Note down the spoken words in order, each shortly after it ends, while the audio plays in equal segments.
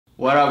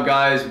What up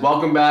guys,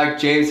 welcome back.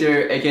 James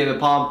here, aka the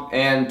Pomp,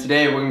 and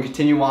today we're going to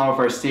continue on with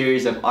our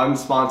series of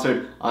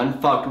unsponsored,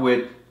 unfucked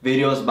with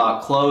videos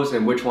about clothes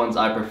and which ones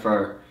I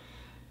prefer.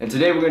 And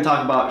today we're going to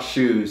talk about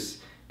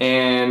shoes.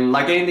 And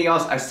like anything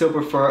else, I still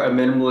prefer a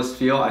minimalist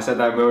feel. I said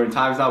that a million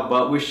times now,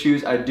 but with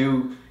shoes I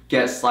do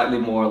get slightly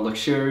more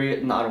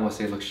luxurious, no, I don't want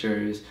to say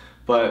luxurious,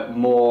 but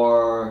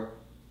more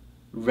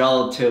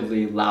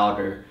relatively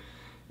louder.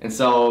 And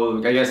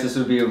so I guess this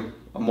would be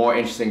a more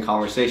interesting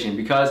conversation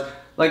because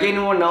like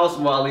anyone else,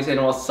 well at least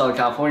anyone else in Southern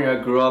California,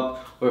 I grew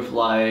up with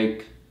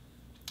like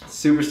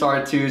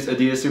Superstar 2s,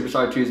 Adidas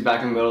Superstar 2s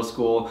back in middle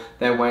school,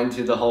 then went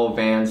into the whole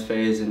Vans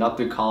phase and up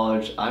through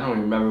college. I don't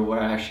even remember where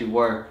I actually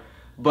were,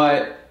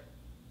 but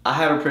I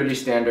had a pretty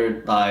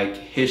standard like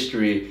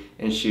history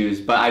in shoes,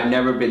 but I've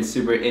never been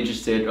super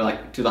interested or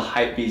like to the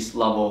hype beast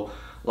level,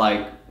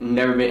 like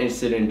never been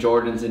interested in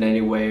Jordans in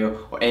any way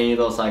or any of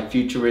those like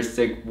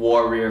futuristic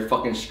warrior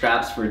fucking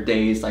straps for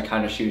days like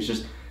kind of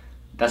shoes.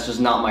 That's just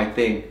not my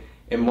thing.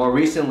 And more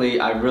recently,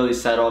 I've really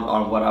settled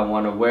on what I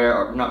want to wear,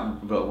 or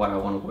not what I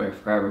want to wear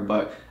forever,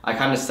 but I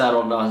kind of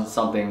settled on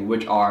something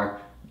which are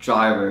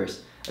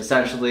drivers.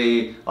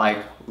 Essentially like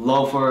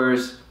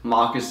loafers,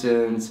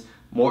 moccasins,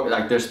 more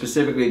like they're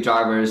specifically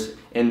drivers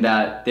in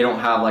that they don't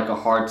have like a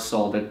hard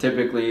sole.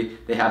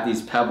 They have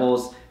these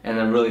pebbles and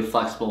a really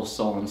flexible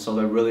sole, and so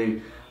they're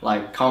really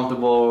like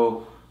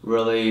comfortable,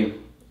 really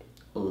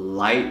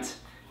light,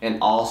 and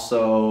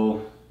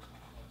also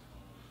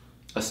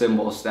a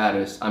symbol of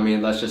status. I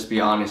mean, let's just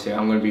be honest here.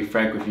 I'm gonna be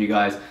frank with you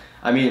guys.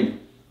 I mean,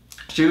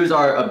 shoes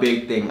are a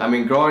big thing. I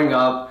mean, growing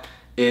up,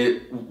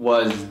 it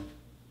was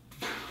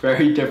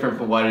very different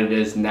from what it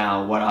is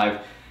now, what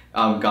I've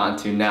gotten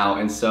to now.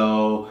 And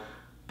so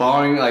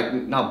borrowing, like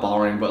not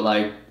borrowing, but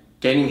like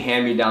getting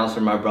hand-me-downs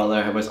from my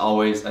brother was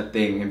always a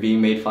thing, and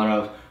being made fun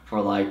of for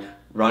like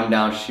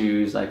rundown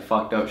shoes, like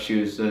fucked up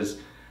shoes, was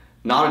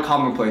not a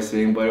commonplace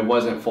thing, but it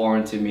wasn't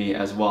foreign to me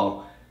as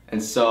well.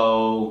 And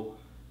so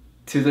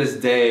to this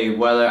day,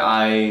 whether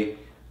I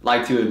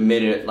like to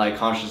admit it like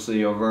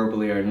consciously or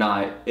verbally or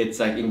not, it's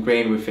like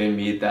ingrained within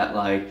me that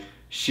like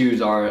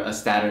shoes are a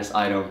status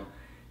item.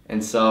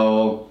 And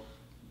so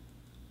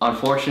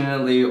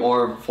unfortunately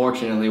or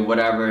fortunately,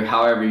 whatever,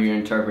 however you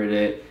interpret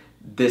it,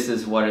 this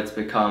is what it's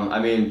become. I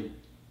mean,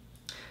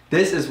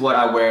 this is what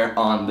I wear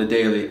on the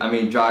daily. I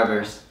mean,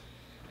 drivers,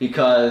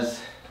 because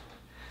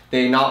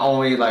they not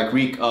only like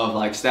reek of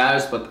like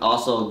status, but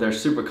also they're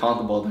super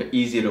comfortable, they're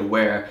easy to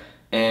wear,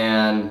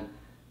 and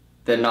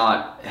they're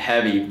not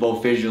heavy,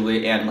 both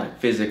visually and like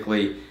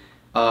physically.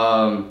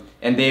 And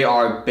they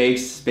are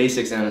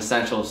basics and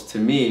essentials to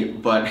me,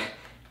 but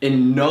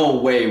in no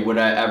way would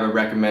I ever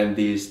recommend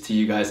these to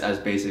you guys as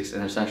basics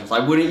and essentials. I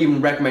wouldn't even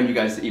recommend you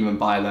guys to even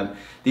buy them.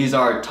 These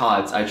are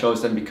Todd's. I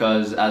chose them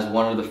because as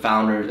one of the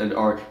founders and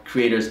or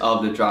creators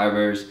of the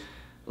drivers,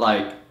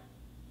 like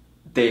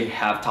they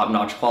have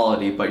top-notch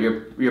quality, but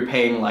you're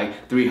paying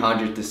like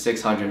 $300 to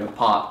 $600 a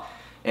pop.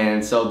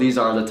 And so these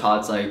are the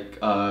Todd's like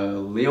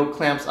Leo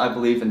clamps, I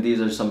believe, and these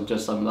are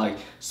just some like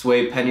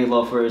suede penny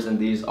loafers, and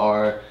these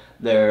are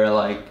their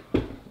like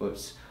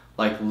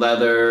like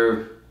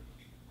leather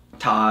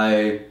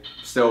tie,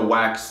 still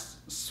wax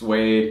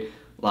suede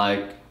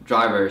like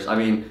drivers. I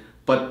mean,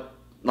 but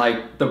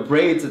like the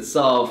braids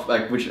itself,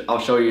 like which I'll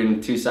show you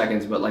in 2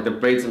 seconds, but like the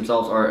braids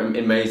themselves are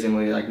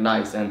amazingly like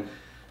nice, and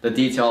the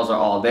details are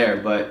all there.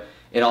 But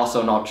in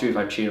also not true, if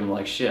I treat them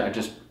like shit, I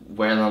just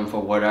wear them for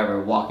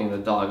whatever. Walking the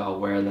dog, I'll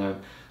wear them.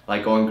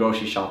 Like going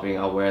grocery shopping,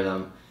 I'll wear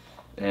them.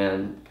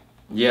 And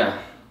yeah,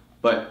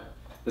 but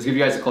let's give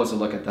you guys a closer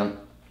look at them.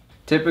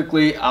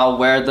 Typically, I'll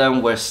wear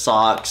them with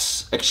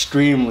socks,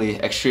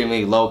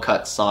 extremely low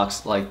cut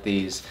socks like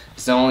these.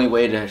 It's the only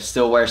way to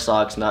still wear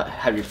socks, not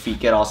have your feet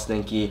get all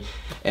stinky,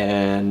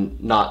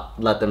 and not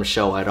let them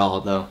show at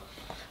all though.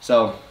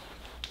 So,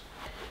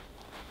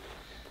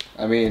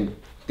 I mean,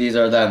 these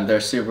are them. They're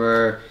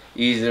super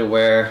easy to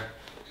wear.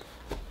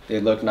 They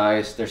look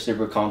nice, they're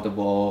super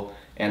comfortable,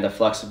 and they're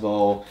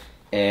flexible,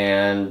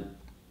 and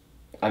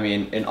I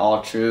mean, in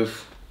all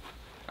truth,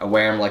 I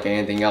wear them like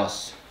anything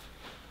else.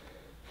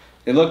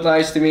 They look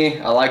nice to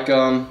me, I like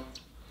them,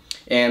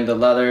 and the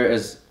leather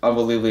is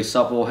unbelievably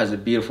supple, has a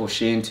beautiful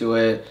sheen to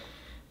it,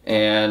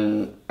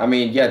 and I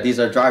mean, yeah, these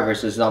are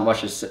drivers, there's not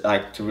much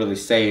to really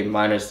say,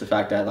 minus the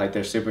fact that like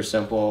they're super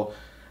simple,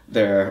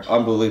 they're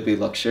unbelievably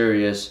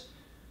luxurious,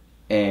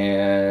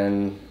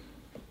 and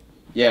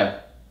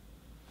yeah,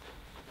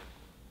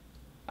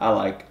 I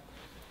like.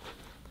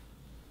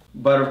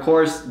 But of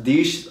course,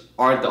 these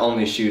aren't the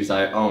only shoes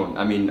I own.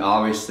 I mean,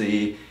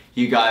 obviously,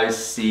 you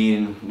guys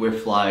seen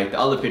with like the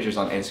other pictures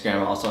on Instagram,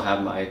 I also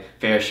have my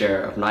fair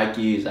share of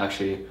Nikes,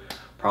 actually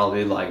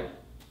probably like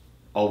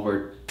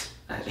over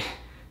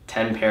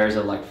 10 pairs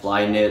of like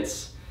fly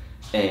knits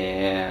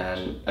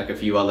and like a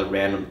few other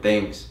random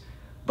things.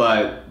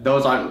 But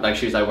those aren't like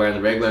shoes I wear in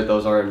the regular,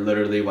 those are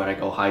literally when I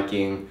go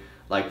hiking,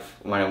 like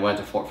when I went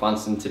to Fort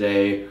Funston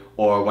today,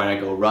 or when I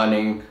go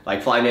running.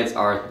 Like Flyknits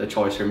are the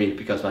choice for me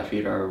because my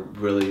feet are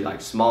really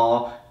like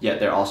small, yet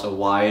they're also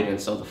wide, and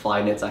so the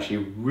Flyknits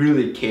actually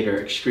really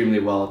cater extremely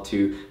well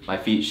to my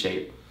feet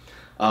shape.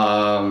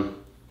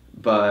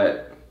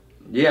 But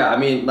yeah, I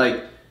mean,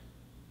 like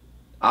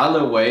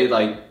either way,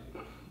 like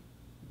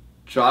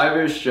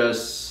drivers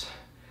just,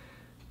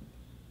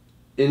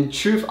 in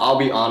truth, I'll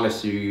be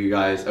honest with you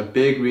guys, a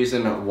big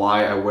reason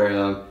why I wear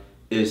them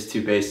is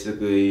to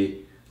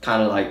basically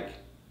kind of like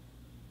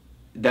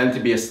them to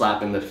be a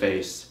slap in the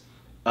face,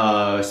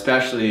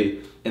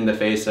 especially in the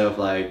face of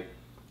like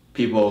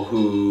people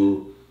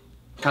who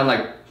kind of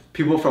like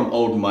people from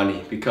old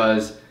money,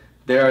 because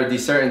there are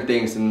these certain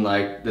things in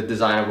like the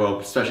designer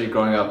world, especially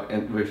growing up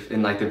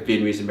in like the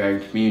Vietnamese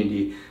American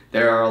community.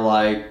 There are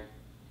like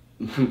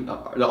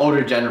the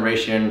older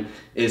generation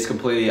is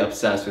completely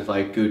obsessed with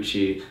like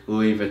Gucci,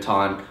 Louis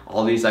Vuitton,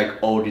 all these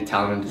like old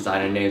Italian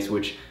designer names,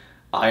 which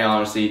I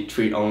honestly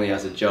treat only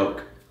as a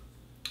joke.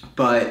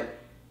 But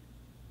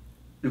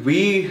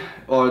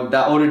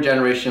that older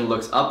generation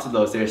looks up to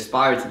those, they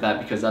aspire to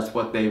that because that's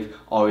what they've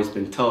always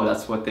been told.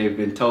 That's what they've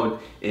been told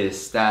is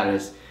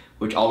status,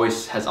 which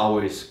has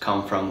always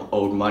come from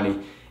old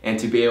money. And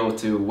to be able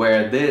to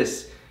wear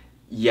this,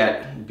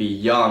 yet be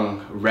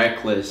young,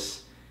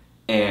 reckless,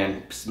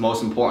 and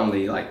most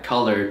importantly, like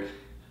colored,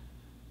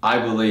 I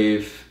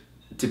believe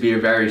to be a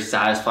very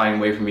satisfying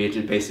way for me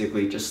to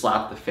basically just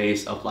slap the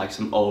face of like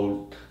some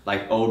old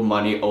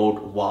money,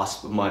 old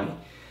wasp money.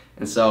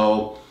 And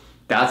so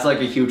that's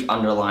like a huge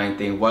underlying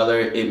thing, whether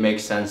it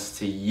makes sense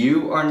to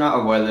you or not,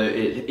 or whether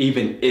it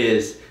even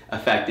is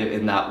effective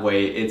in that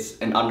way. It's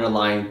an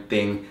underlying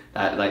thing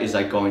that like is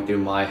like going through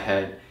my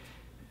head.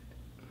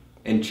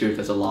 In truth,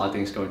 there's a lot of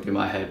things going through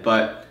my head.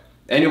 But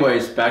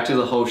anyways, back to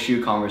the whole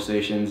shoe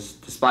conversations.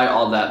 Despite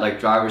all that, like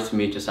drivers to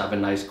me just have a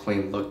nice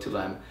clean look to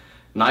them.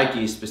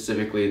 Nike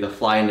specifically, the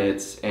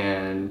Flyknits,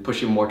 and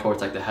pushing more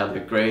towards like the heather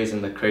grays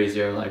and the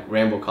crazier like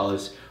rainbow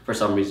colors for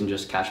some reason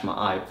just catch my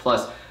eye.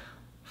 Plus,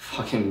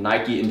 fucking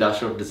Nike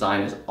industrial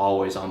design is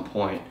always on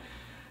point.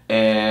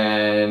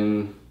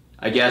 And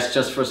I guess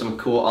just for some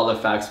cool other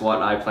facts,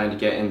 what I plan to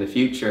get in the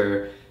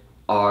future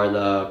are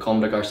the Comme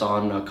des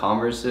Garçons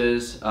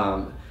Converses.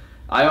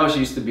 I always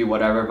used to be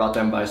whatever about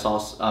them, but I saw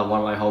one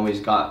of my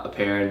homies got a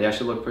pair and they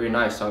actually look pretty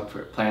nice, so I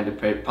plan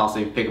to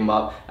possibly pick them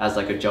up as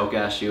like a joke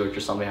ass shoe or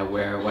just something I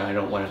wear when I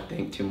don't want to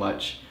think too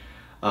much.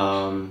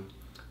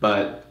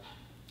 But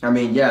I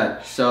mean,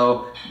 yeah,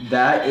 so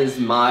that is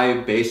my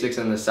basics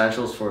and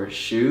essentials for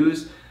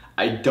shoes.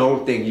 I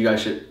don't think you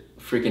guys should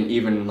freaking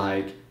even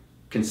like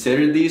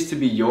consider these to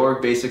be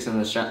your basics and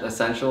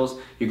essentials.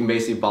 You can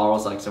basically borrow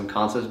like some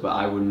concepts, but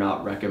I would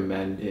not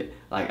recommend it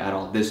like at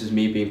all. This is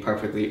me being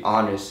perfectly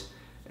honest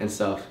and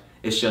stuff.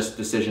 It's just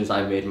decisions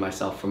I made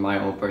myself for my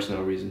own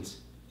personal reasons.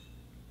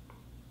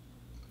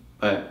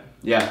 But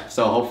yeah,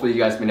 so hopefully you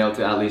guys been able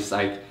to at least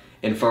like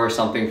infer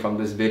something from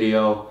this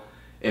video.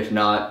 If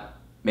not,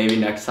 maybe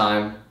next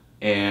time,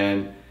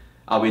 and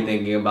I'll be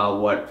thinking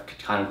about what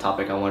kind of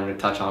topic I wanted to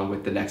touch on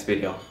with the next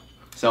video.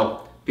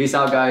 So peace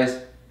out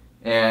guys,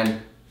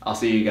 and I'll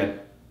see you again.